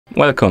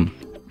Welcome!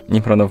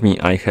 In front of me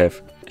I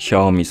have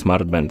Xiaomi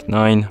Smart Band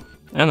 9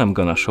 and I'm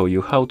gonna show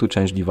you how to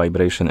change the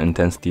vibration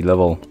intensity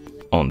level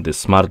on this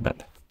smart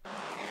band.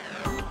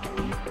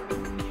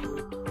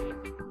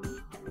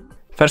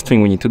 First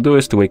thing we need to do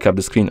is to wake up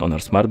the screen on our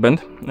smart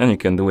band, and you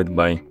can do it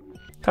by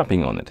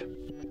tapping on it.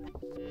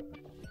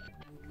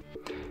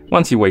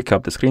 Once you wake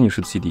up the screen, you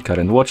should see the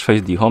current watch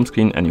face, the home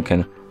screen, and you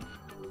can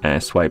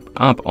swipe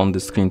up on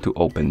the screen to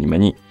open the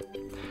menu.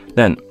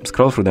 Then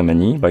scroll through the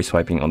menu by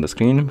swiping on the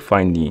screen,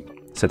 find the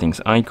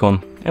settings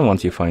icon, and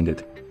once you find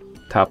it,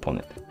 tap on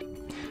it.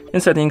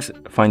 In settings,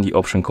 find the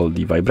option called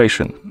the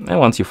vibration, and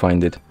once you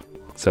find it,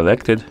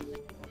 select it.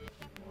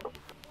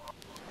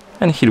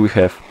 And here we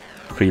have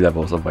 3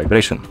 levels of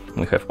vibration.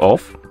 We have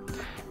off.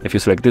 If you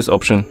select this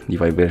option, the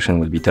vibration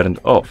will be turned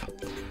off.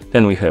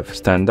 Then we have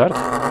standard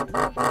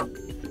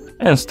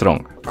and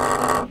strong.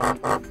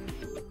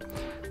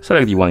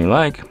 Select the one you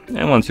like,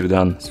 and once you're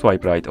done,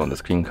 swipe right on the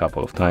screen a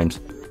couple of times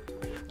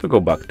to go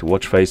back to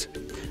watch face,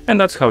 and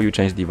that's how you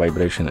change the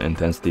vibration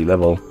intensity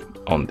level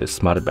on this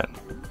smart band.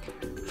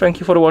 Thank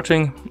you for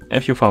watching.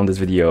 If you found this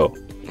video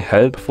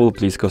helpful,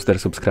 please consider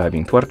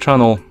subscribing to our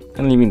channel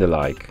and leaving the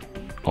like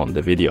on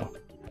the video.